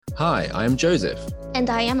Hi, I am Joseph. And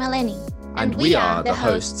I am Eleni. And we are the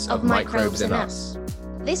hosts of Microbes in Us.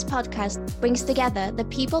 This podcast brings together the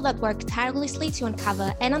people that work tirelessly to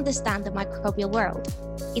uncover and understand the microbial world,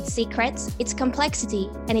 its secrets, its complexity,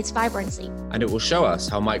 and its vibrancy. And it will show us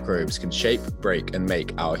how microbes can shape, break, and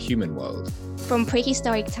make our human world. From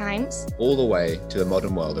prehistoric times, all the way to the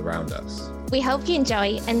modern world around us. We hope you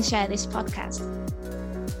enjoy and share this podcast.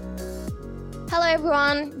 Hello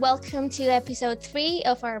everyone, welcome to episode 3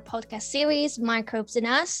 of our podcast series, Microbes in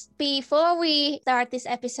Us. Before we start this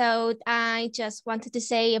episode, I just wanted to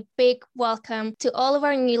say a big welcome to all of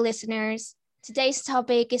our new listeners. Today's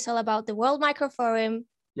topic is all about the World Microbe Forum.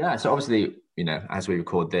 Yeah, so obviously, as we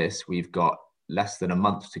record this, we've got less than a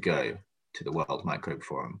month to go to the World Microbe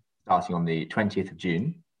Forum, starting on the 20th of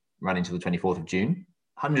June, running to the 24th of June.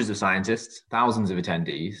 Hundreds of scientists, thousands of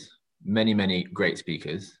attendees, many great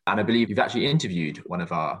speakers. And I believe you've actually interviewed one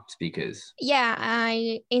of our speakers. Yeah,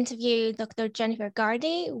 I interviewed Dr. Jennifer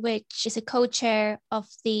Gardy, which is a co-chair of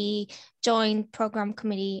the Joint Program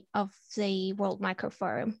Committee of the World Microbe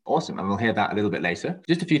Forum. Awesome, and we'll hear that a little bit later.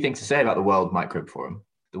 Just a few things to say about the World Microbe Forum.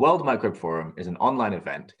 The World Microbe Forum is an online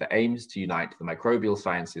event that aims to unite the microbial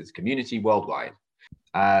sciences community worldwide.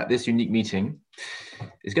 This unique meeting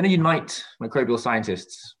is going to unite microbial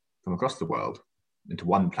scientists from across the world into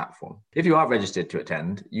one platform. If you are registered to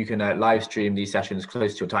attend, you can live stream these sessions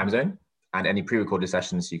close to your time zone, and any pre-recorded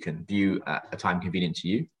sessions you can view at a time convenient to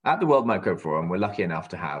you. At the World Microbe Forum, we're lucky enough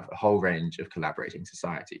to have a whole range of collaborating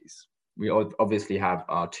societies. We obviously have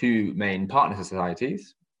our two main partner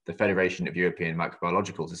societies, the Federation of European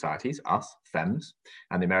Microbiological Societies, us, FEMS,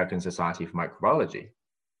 and the American Society for Microbiology.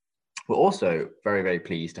 We're also very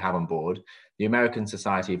pleased to have on board the American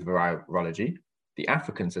Society for Virology, the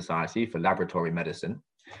African Society for Laboratory Medicine,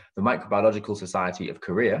 the Microbiological Society of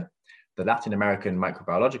Korea, the Latin American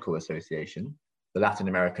Microbiological Association, the Latin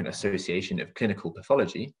American Association of Clinical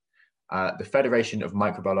Pathology, the Federation of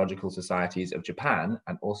Microbiological Societies of Japan,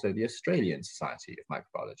 and also the Australian Society of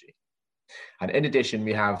Microbiology. And in addition,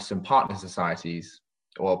 we have some partner societies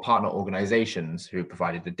or partner organizations who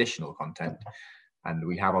provided additional content. And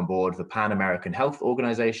we have on board the Pan American Health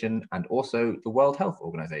Organization and also the World Health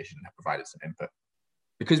Organization have provided some input.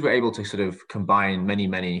 Because we're able to sort of combine many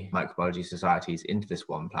microbiology societies into this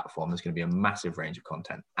one platform, there's going to be a massive range of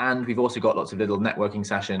content. And we've also got lots of little networking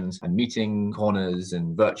sessions and meeting corners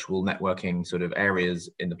and virtual networking sort of areas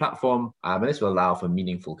in the platform. And this will allow for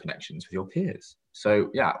meaningful connections with your peers.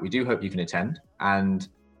 So yeah, we do hope you can attend. And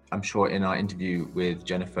I'm sure in our interview with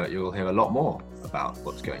Jennifer, you'll hear a lot more about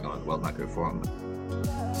what's going on at the World Microbe Forum.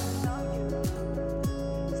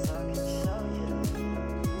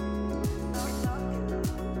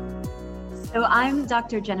 So I'm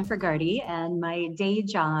Dr. Jennifer Gardy, and my day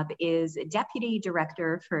job is Deputy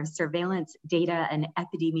Director for Surveillance, Data, and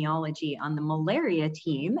Epidemiology on the malaria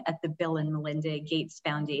team at the Bill and Melinda Gates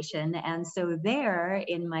Foundation. And so there,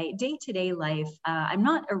 in my day-to-day life, I'm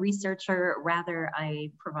not a researcher, rather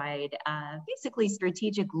I provide basically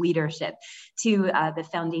strategic leadership to the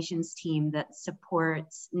foundation's team that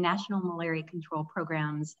supports national malaria control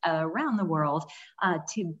programs around the world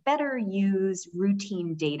to better use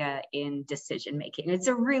routine data in decision-making. It's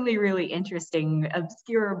a really interesting,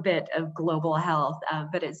 obscure bit of global health,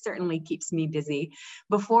 but it certainly keeps me busy.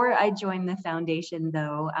 Before I joined the foundation,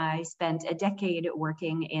 though, I spent a decade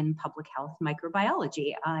working in public health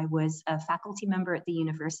microbiology. I was a faculty member at the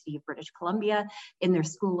University of British Columbia in their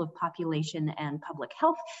School of Population and Public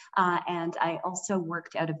Health, and I also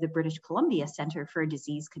worked out of the British Columbia Centre for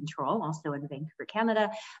Disease Control, also in Vancouver, Canada,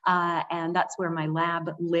 and that's where my lab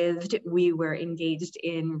lived. We were engaged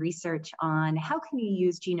in research on how can you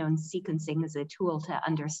use genome sequencing as a tool to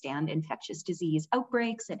understand infectious disease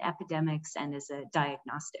outbreaks and epidemics and as a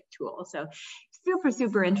diagnostic tool. So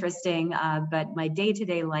super interesting, but my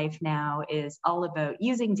day-to-day life now is all about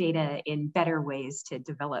using data in better ways to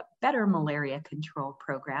develop better malaria control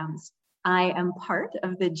programs. I am part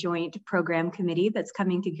of the joint program committee that's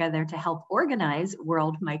coming together to help organize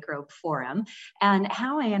World Microbe Forum. And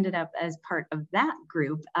how I ended up as part of that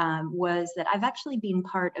group was that I've actually been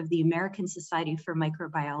part of the American Society for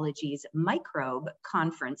Microbiology's Microbe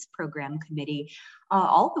Conference Program Committee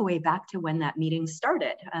all the way back to when that meeting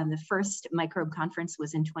started. The first microbe conference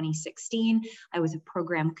was in 2016. I was a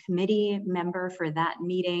program committee member for that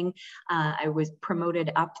meeting. I was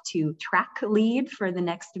promoted up to track lead for the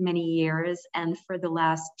next many years. And for the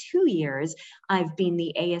last 2 years, I've been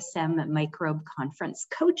the ASM Microbe Conference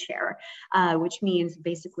co-chair, which means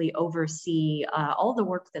basically oversee all the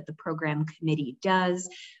work that the program committee does.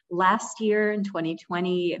 Last year in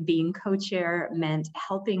 2020, being co-chair meant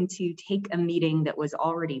helping to take a meeting that was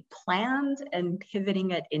already planned and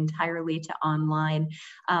pivoting it entirely to online.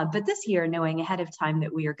 But this year, knowing ahead of time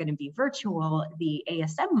that we are going to be virtual, the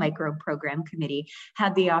ASM Microbe Program Committee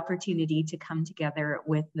had the opportunity to come together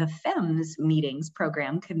with the FEMS Meetings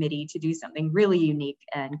Program Committee to do something really unique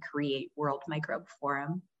and create World Microbe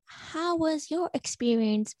Forum. How was your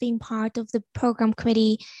experience being part of the program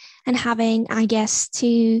committee and having, I guess,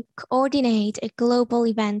 to coordinate a global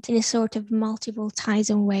event in a sort of multiple time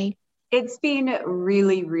zone way? It's been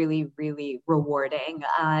really, really, really rewarding.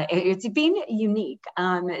 It's been unique.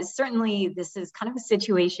 Certainly, this is kind of a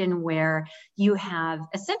situation where you have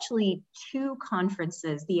essentially two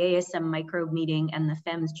conferences, the ASM Microbe meeting and the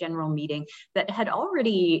FEMS General meeting, that had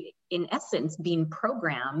already, in essence, been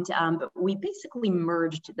programmed, but we basically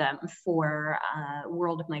merged them for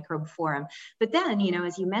World Microbe Forum. But then, you know,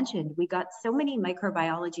 as you mentioned, we got so many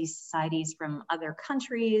microbiology societies from other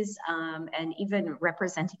countries and even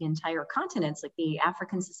representing entire continents, like the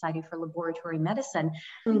African Society for Laboratory Medicine.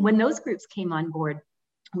 And when those groups came on board,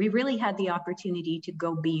 we really had the opportunity to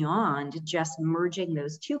go beyond just merging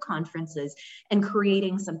those two conferences and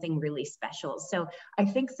creating something really special. So I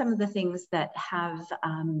think some of the things that have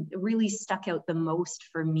really stuck out the most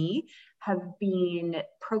for me have been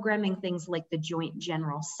programming things like the joint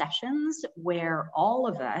general sessions, where all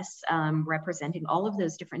of us representing all of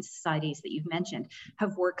those different societies that you've mentioned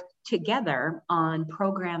have worked together on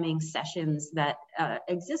programming sessions that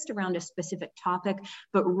exist around a specific topic,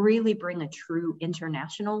 but really bring a true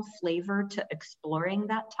international flavor to exploring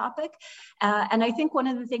that topic. And I think one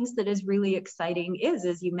of the things that is really exciting is,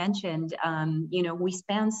 as you mentioned, you know, we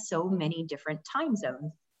span so many different time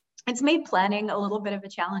zones. It's made planning a little bit of a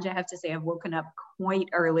challenge. I have to say I've woken up quite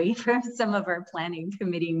early for some of our planning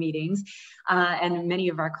committee meetings. And many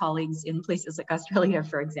of our colleagues in places like Australia,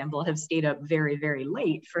 for example, have stayed up very, very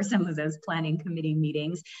late for some of those planning committee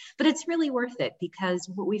meetings. But it's really worth it, because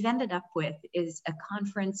what we've ended up with is a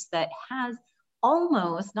conference that has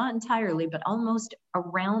almost, not entirely, but almost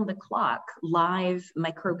around the clock live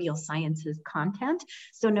microbial sciences content.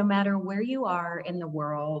 So no matter where you are in the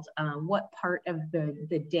world, what part of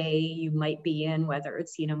the day you might be in, whether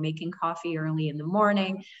it's, you know, making coffee early in the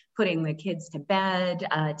morning, putting the kids to bed,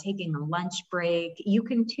 taking a lunch break, you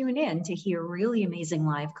can tune in to hear really amazing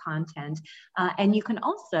live content. And you can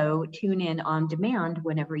also tune in on demand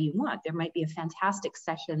whenever you want. There might be a fantastic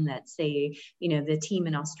session that, say, you know, the team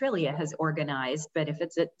in Australia has organized, but if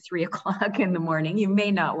it's at 3 o'clock in the morning, you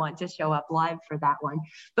may not want to show up live for that one.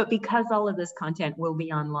 But because all of this content will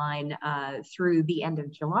be online through the end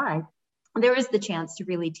of July, there is the chance to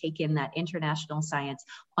really take in that international science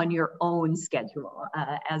on your own schedule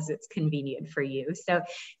as it's convenient for you. So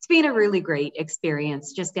it's been a really great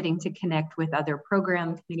experience, just getting to connect with other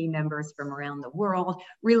program committee members from around the world,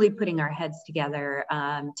 really putting our heads together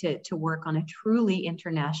to work on a truly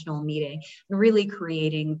international meeting, and really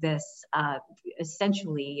creating this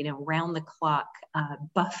essentially, you know, round the clock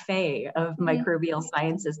buffet of microbial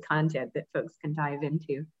sciences content that folks can dive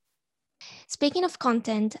into. Speaking of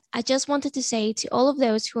content, I just wanted to say to all of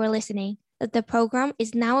those who are listening that the program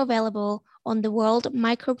is now available on the World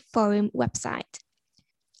Microbe Forum website.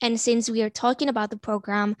 And since we are talking about the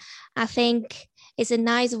program, I think it's a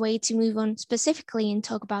nice way to move on specifically and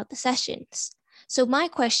talk about the sessions. So my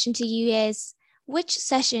question to you is, which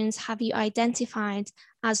sessions have you identified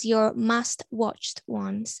as your must-watched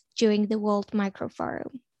ones during the World Microbe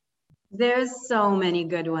Forum? There's so many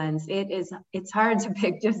good ones. It's hard to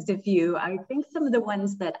pick just a few. I think some of the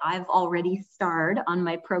ones that I've already starred on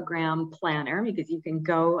my program planner, because you can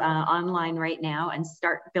go online right now and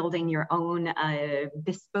start building your own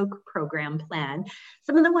bespoke program plan.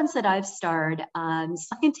 Some of the ones that I've starred,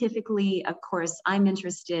 scientifically, of course, I'm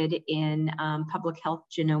interested in public health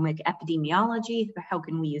genomic epidemiology. How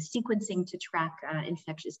can we use sequencing to track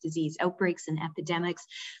infectious disease outbreaks and epidemics?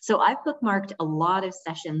 So I've bookmarked a lot of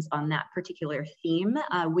sessions on that particular theme.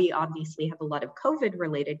 We obviously have a lot of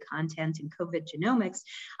COVID-related content and COVID genomics,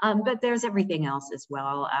 but there's everything else as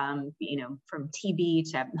well, you know, from TB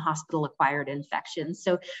to hospital-acquired infections.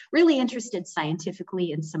 So really interested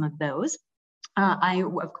scientifically in some of those. I,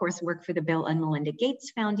 of course, work for the Bill and Melinda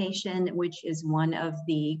Gates Foundation, which is one of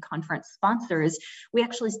the conference sponsors. We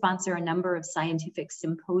actually sponsor a number of scientific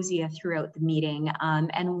symposia throughout the meeting.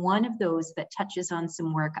 And one of those that touches on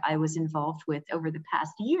some work I was involved with over the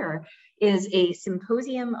past year is a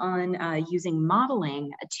symposium on using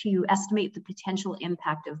modeling to estimate the potential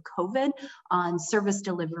impact of COVID on service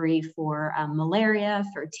delivery for malaria,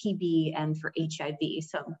 for TB, and for HIV.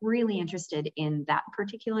 So I'm really interested in that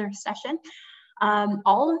particular session.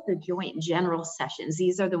 All of the joint general sessions,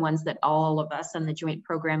 these are the ones that all of us on the Joint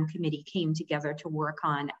Program Committee came together to work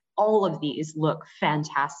on. all of these look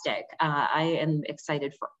fantastic. I am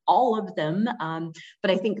excited for all of them,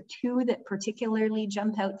 but I think two that particularly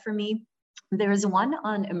jump out for me. There's one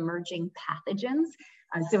on emerging pathogens.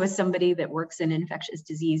 So as somebody that works in infectious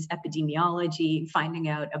disease epidemiology, finding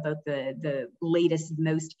out about the latest,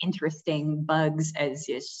 most interesting bugs is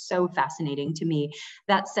so fascinating to me.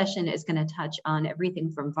 That session is going to touch on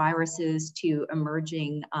everything from viruses to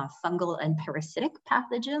emerging fungal and parasitic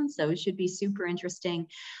pathogens. So it should be super interesting.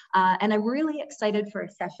 And I'm really excited for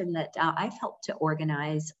a session that I've helped to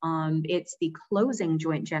organize. It's the closing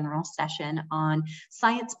joint general session on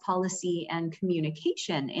science policy and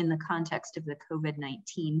communication in the context of the COVID-19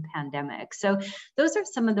 pandemic. So those are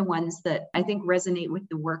some of the ones that I think resonate with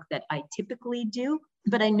the work that I typically do.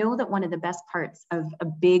 But I know that one of the best parts of a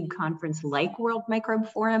big conference like World Microbe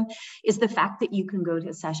Forum is the fact that you can go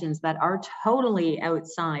to sessions that are totally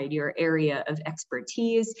outside your area of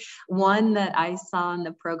expertise. One that I saw in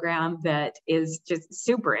the program that is just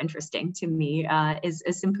super interesting to me is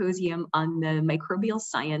a symposium on the microbial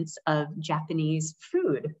science of Japanese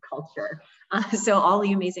food culture. So all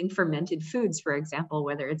the amazing fermented foods, for example,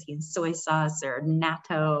 whether it's in soy sauce or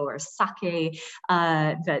natto or sake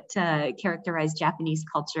that characterize Japanese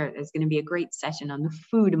culture, there's going to be a great session on the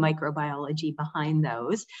food microbiology behind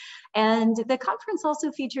those. And the conference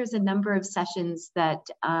also features a number of sessions that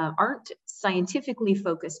aren't scientifically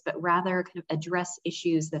focused, but rather kind of address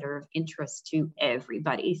issues that are of interest to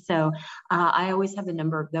everybody. So I always have a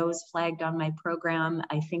number of those flagged on my program.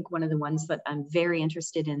 I think one of the ones that I'm very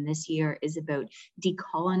interested in this year is about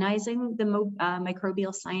decolonizing the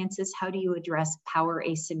microbial sciences. How do you address power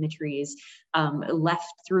asymmetries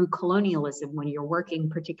left through colonialism when you're working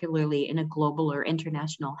particularly in a global or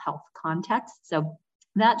international health context? So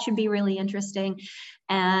that should be really interesting.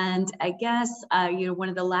 And I guess, one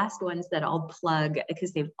of the last ones that I'll plug,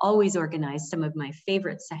 because they've always organized some of my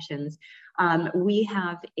favorite sessions, we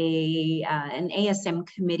have an ASM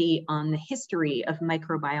committee on the history of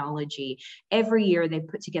microbiology. Every year they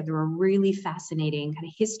put together a really fascinating kind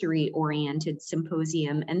of history-oriented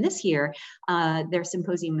symposium. And this year, their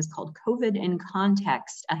symposium is called COVID in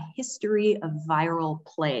Context, A History of Viral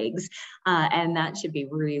Plagues. And that should be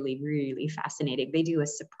really, really fascinating. They do a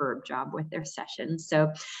superb job with their sessions. So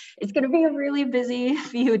it's going to be a really busy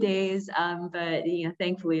few days, but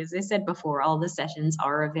thankfully, as I said before, all the sessions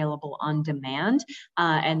are available on demand,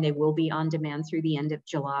 and they will be on demand through the end of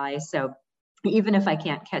July. So even if I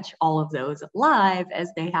can't catch all of those live as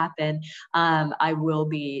they happen, I will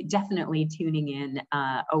be definitely tuning in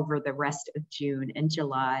over the rest of June and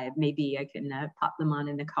July. Maybe I can pop them on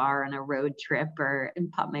in the car on a road trip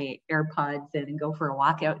and pop my AirPods in and go for a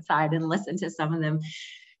walk outside and listen to some of them.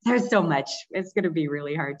 There's so much. It's going to be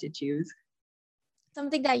really hard to choose.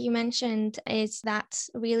 Something that you mentioned is that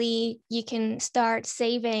really you can start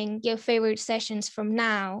saving your favorite sessions from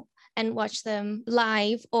now and watch them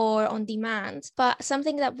live or on demand. But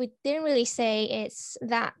something that we didn't really say is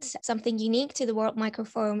that something unique to the World Microbe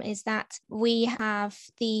Forum is that we have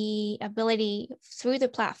the ability through the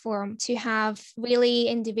platform to have really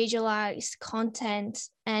individualized content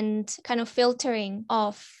and kind of filtering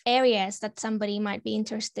of areas that somebody might be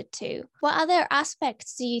interested to. What other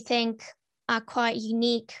aspects do you think are quite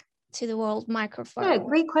unique to the World Microbe Forum? Yeah,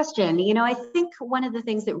 great question. I think one of the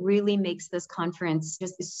things that really makes this conference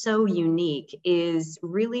just so unique is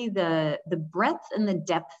really the breadth and the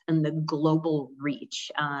depth and the global reach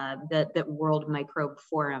that World Microbe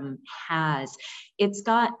Forum has. It's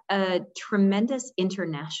got a tremendous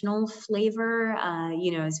international flavor.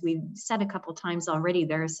 As we've said a couple times already,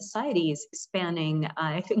 there are societies spanning,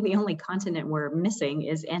 I think the only continent we're missing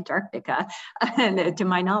is Antarctica. And to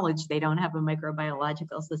my knowledge, they don't have a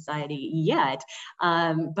microbiological society yet,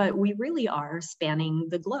 but we really are spanning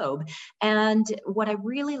the globe. And what I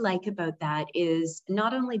really like about that is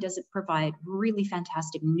not only does it provide really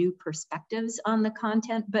fantastic new perspectives on the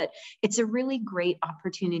content, but it's a really great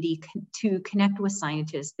opportunity to connect with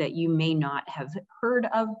scientists that you may not have heard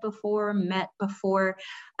of before, met before.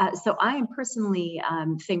 So I personally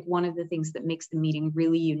think one of the things that makes the meeting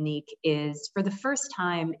really unique is, for the first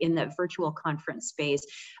time in the virtual conference space,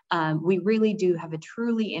 we really do have a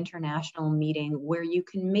truly international meeting where you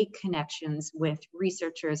can make connections with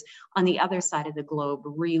researchers on the other side of the globe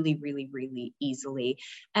really, really, really easily.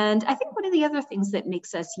 And I think one of the other things that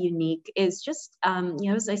makes us unique is just,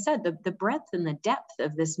 as I said, the breadth and the depth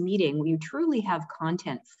of this meeting. We truly have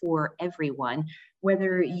content for everyone,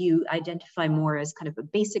 whether you identify more as kind of a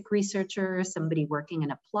basic researcher, somebody working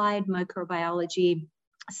in applied microbiology,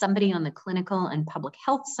 somebody on the clinical and public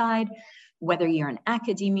health side, whether you're in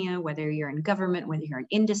academia, whether you're in government, whether you're in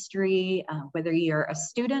industry, whether you're a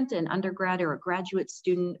student, an undergrad or a graduate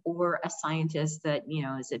student, or a scientist that, you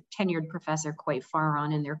know, is a tenured professor quite far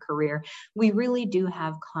on in their career, we really do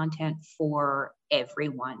have content for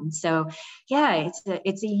everyone. So yeah,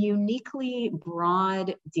 it's a uniquely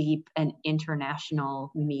broad, deep, and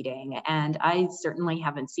international meeting. And I certainly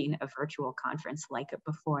haven't seen a virtual conference like it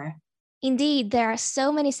before. Indeed, there are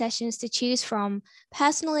so many sessions to choose from.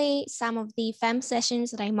 Personally, some of the FEM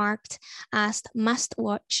sessions that I marked as must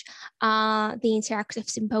watch are the Interactive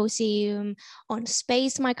Symposium on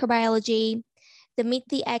Space Microbiology, the Meet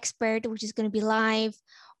the Expert, which is going to be live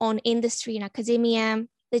on industry and academia,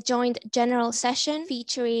 the joint general session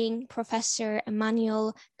featuring Professor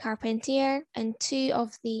Emmanuel Carpentier, and 2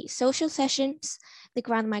 of the social sessions, the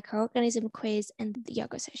Grand Microorganism Quiz and the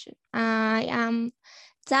yoga session. I am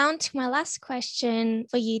down to my last question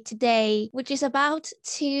for you today, which is about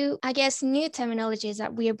 2, I guess, new terminologies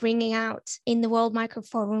that we are bringing out in the World Microbe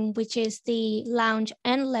Forum, which is the Lounge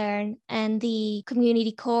and Learn and the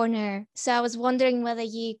Community Corner. So I was wondering whether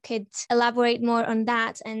you could elaborate more on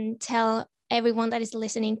that and tell everyone that is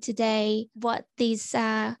listening today what these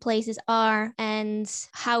places are and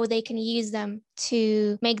how they can use them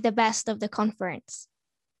to make the best of the conference.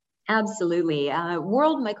 Absolutely.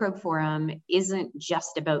 World Microbe Forum isn't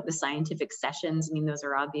just about the scientific sessions. I mean, those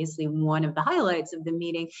are obviously one of the highlights of the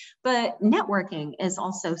meeting, but networking is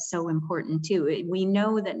also so important too. We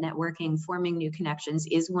know that networking, forming new connections,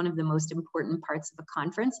 is one of the most important parts of a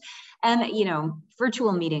conference. And, you know,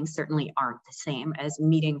 virtual meetings certainly aren't the same as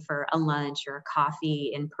meeting for a lunch or a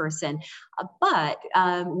coffee in person, but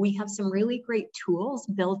we have some really great tools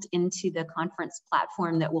built into the conference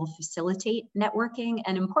platform that will facilitate networking.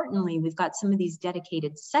 And importantly, we've got some of these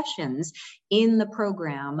dedicated sessions in the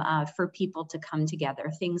program for people to come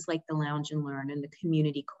together, things like the Lounge and Learn and the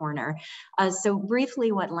Community Corner. So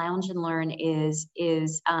briefly, what Lounge and Learn is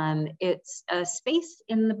it's a space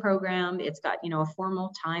in the program. It's got, you know, a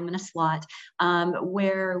formal time and a slot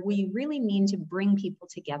where we really mean to bring people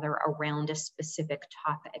together around a specific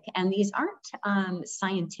topic. And these aren't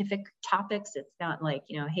scientific topics. It's not like,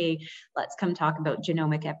 you know, hey, let's come talk about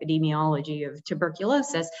genomic epidemiology of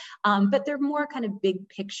tuberculosis. But they're more kind of big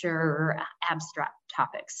picture or abstract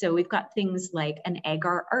topics. So we've got things like an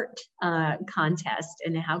agar art contest,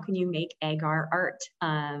 and how can you make agar art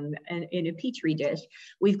in a petri dish.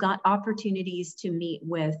 We've got opportunities to meet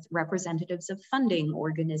with representatives of funding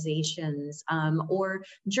organizations or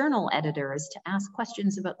journal editors to ask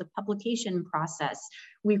questions about the publication process.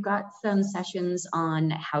 We've got some sessions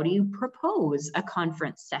on how do you propose a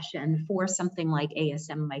conference session for something like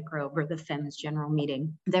ASM Microbe or the FEMS General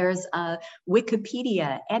Meeting. There's a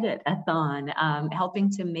Wikipedia edit-a-thon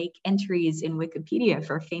helping to make entries in Wikipedia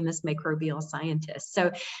for famous microbial scientists.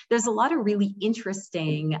 So there's a lot of really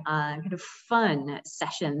interesting kind of fun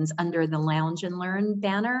sessions under the Lounge and Learn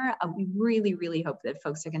banner. We really, really hope that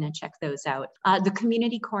folks are going to check those out. The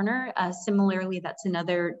Community Corner, similarly, that's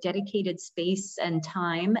another dedicated space and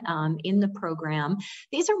time in the program.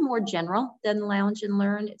 These are more general than Lounge and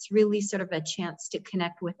Learn. It's really sort of a chance to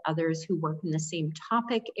connect with others who work in the same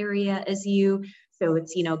topic area as you. So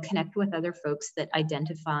it's, you know, connect with other folks that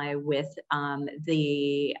identify with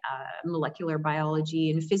the molecular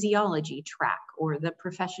biology and physiology track, or the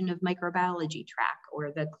profession of microbiology track,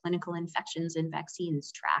 or the clinical infections and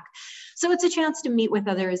vaccines track. So it's a chance to meet with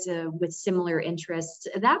others with similar interests.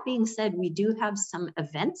 That being said, we do have some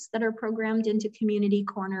events that are programmed into Community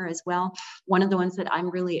Corner as well. One of the ones that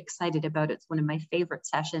I'm really excited about, it's one of my favorite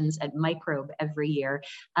sessions at Microbe every year.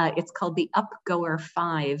 It's called the UpGoer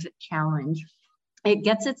 5 Challenge. It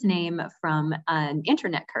gets its name from an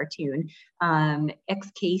internet cartoon.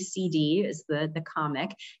 XKCD is the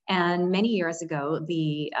comic. And many years ago,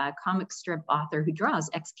 the comic strip author who draws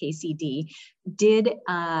XKCD did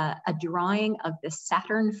a drawing of the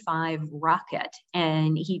Saturn V rocket.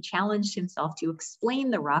 And he challenged himself to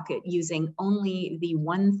explain the rocket using only the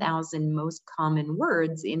 1,000 most common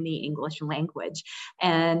words in the English language.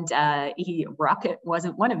 And rocket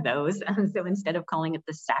wasn't one of those. So instead of calling it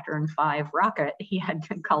the Saturn V rocket, he had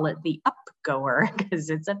to call it the UpGoer, because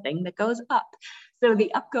it's a thing that goes up. So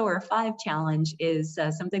the UpGoer 5 Challenge is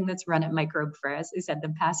something that's run at Microbe for, as I said,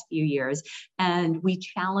 the past few years. And we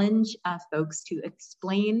challenge folks to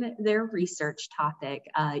explain their research topic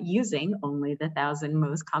using only the 1,000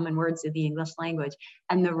 most common words of the English language.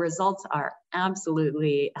 And the results are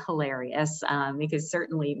absolutely hilarious, because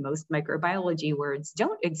certainly most microbiology words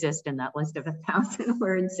don't exist in that list of 1,000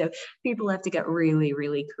 words. So people have to get really,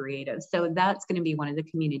 really creative. So that's going to be one of the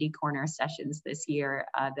Community Corner sessions sessions this year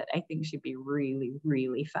that I think should be really,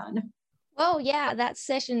 really fun. Oh yeah, that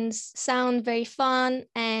sessions sound very fun,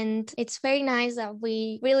 and it's very nice that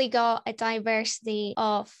we really got a diversity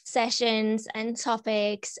of sessions and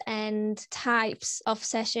topics and types of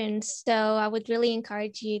sessions. So I would really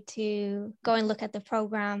encourage you to go and look at the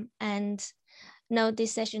program and note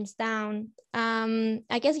these sessions down.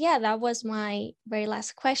 I guess, yeah, that was my very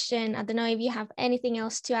last question. I don't know if you have anything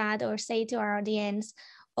else to add or say to our audience,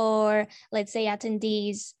 or let's say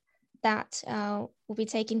attendees that will be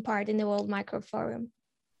taking part in the World Microbe Forum.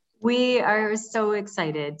 We are so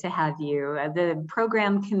excited to have you. The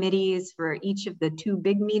program committees for each of the two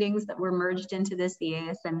big meetings that were merged into this, the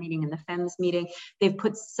ASM meeting and the FEMS meeting, they've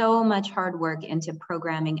put so much hard work into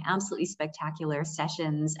programming absolutely spectacular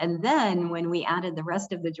sessions. And then when we added the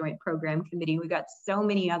rest of the joint program committee, we got so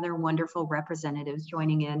many other wonderful representatives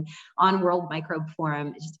joining in on World Microbe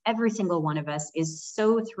Forum. Just every single one of us is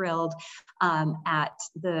so thrilled at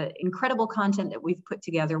the incredible content that we've put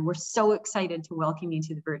together. We're so excited to welcome you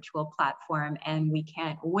to the virtual platform, and we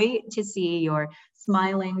can't wait to see your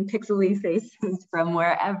smiling pixely faces from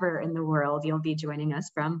wherever in the world you'll be joining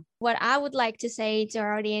us from. What I would like to say to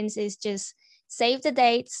our audience is just save the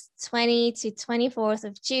dates, 20 to 24th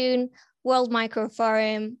of June, World Microbe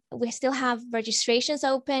Forum. We still have registrations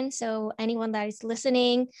open, so anyone that is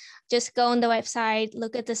listening, just go on the website,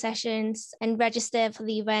 look at the sessions and register for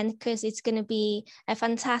the event, because it's going to be a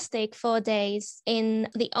fantastic 4 days in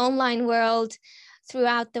the online world,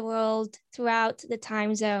 throughout the world, throughout the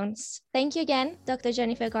time zones. Thank you again, Dr.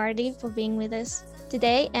 Jennifer Gardy, for being with us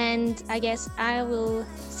today. And I guess I will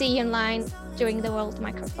see you online during the World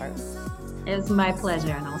Microbe Forum. It's my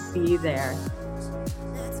pleasure, and I'll see you there.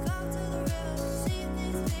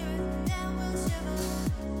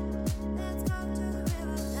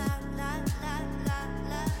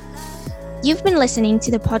 You've been listening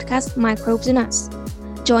to the podcast Microbes and Us.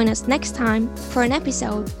 Join us next time for an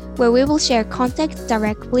episode where we will share content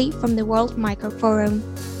directly from the World Microbe Forum.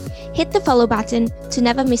 Hit the follow button to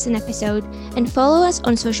never miss an episode, and follow us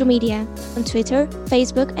on social media on Twitter,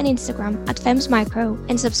 Facebook and Instagram at FEMS Micro,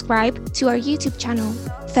 and subscribe to our YouTube channel,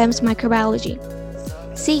 FEMS Microbiology.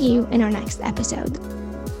 See you in our next episode.